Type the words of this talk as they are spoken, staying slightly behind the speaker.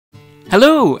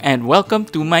Hello and welcome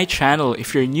to my channel.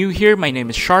 If you're new here, my name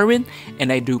is Sharwin and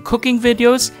I do cooking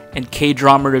videos and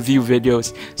K-drama review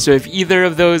videos. So if either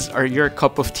of those are your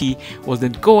cup of tea, well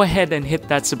then go ahead and hit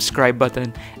that subscribe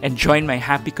button and join my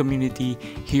happy community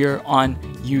here on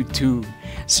YouTube.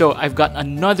 So I've got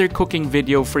another cooking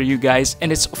video for you guys,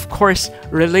 and it's of course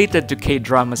related to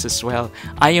K-dramas as well.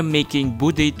 I am making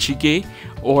Budae Jjigae,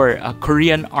 or a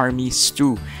Korean army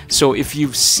stew. So if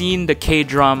you've seen the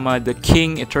K-drama, The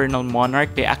King, Eternal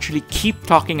Monarch, they actually keep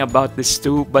talking about this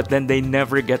stew, but then they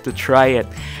never get to try it.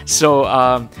 So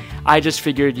I just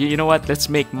figured, you know what, let's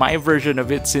make my version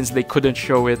of it since they couldn't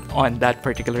show it on that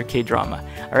particular K-drama.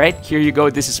 Alright, here you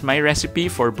go. This is my recipe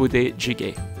for Budae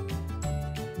Jjigae.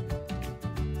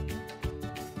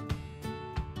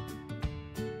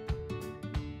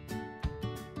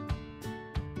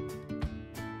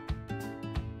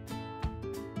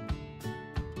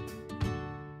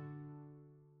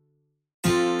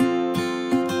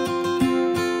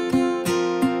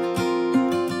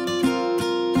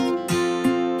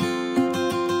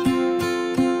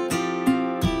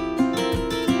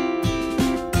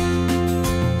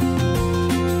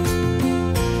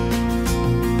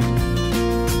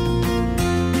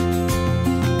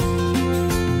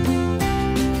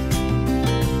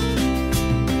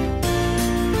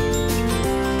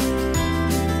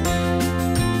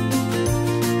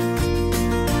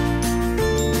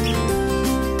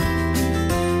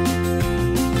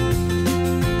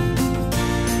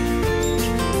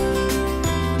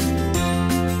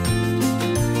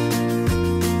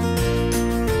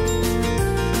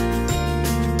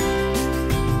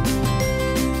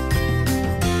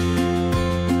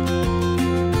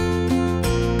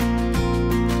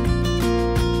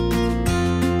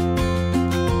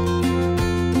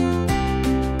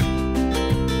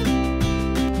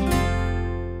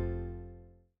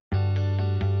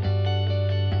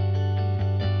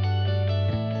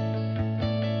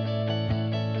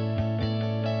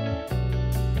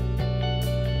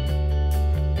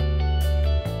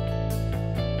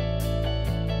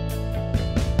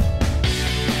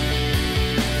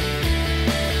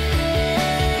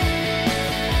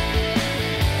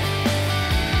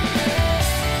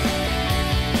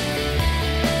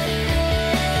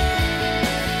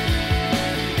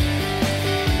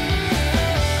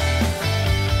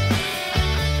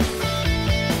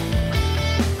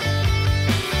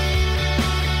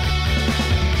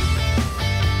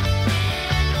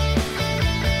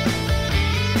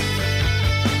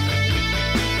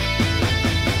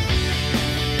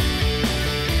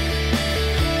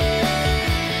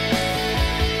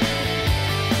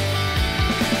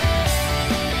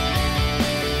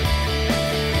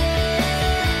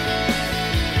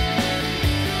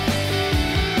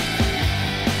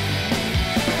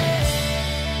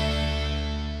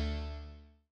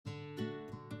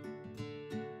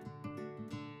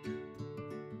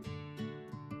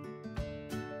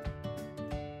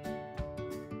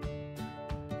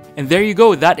 And there you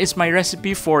go, that is my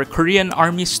recipe for Korean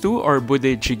army stew or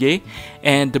Budae Jjigae.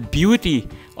 And the beauty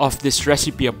of this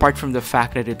recipe, apart from the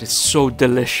fact that it is so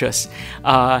delicious,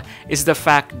 is the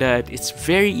fact that it's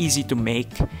very easy to make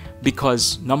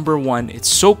because number one, it's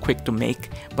so quick to make,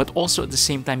 but also at the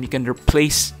same time you can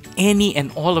replace any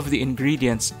and all of the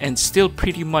ingredients and still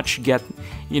pretty much get,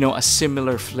 you know, a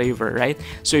similar flavor, right?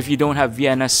 So if you don't have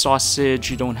Vienna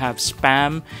sausage, you don't have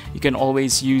Spam, you can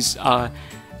always use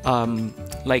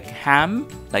like ham,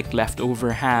 like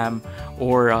leftover ham,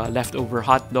 or leftover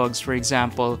hot dogs, for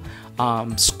example,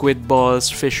 squid balls,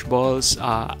 fish balls,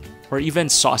 or even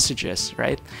sausages,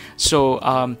 right? So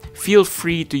feel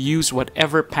free to use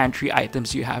whatever pantry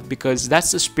items you have because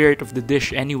that's the spirit of the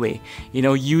dish anyway, you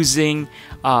know, using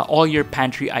all your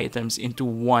pantry items into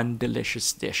one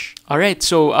delicious dish. Alright,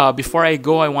 so before I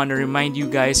go, I want to remind you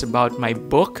guys about my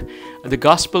book. The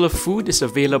Gospel of Food is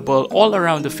available all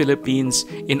around the Philippines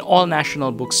in all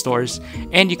national bookstores,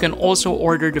 and you can also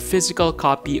order the physical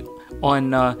copy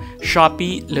on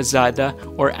Shopee, Lazada,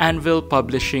 or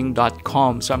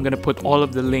anvilpublishing.com. So I'm going to put all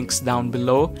of the links down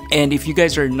below. And if you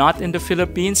guys are not in the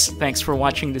Philippines, thanks for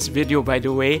watching this video, by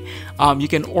the way. You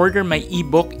can order my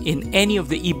ebook in any of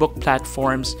the ebook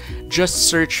platforms. Just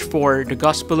search for The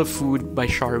Gospel of Food by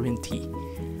Sharwin T.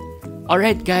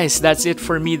 Alright guys, that's it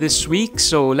for me this week.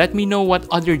 So let me know what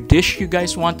other dish you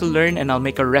guys want to learn and I'll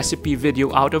make a recipe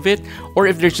video out of it. Or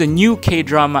if there's a new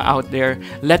K-drama out there,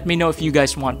 let me know if you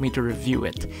guys want me to review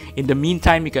it. In the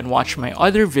meantime, you can watch my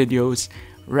other videos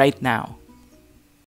right now.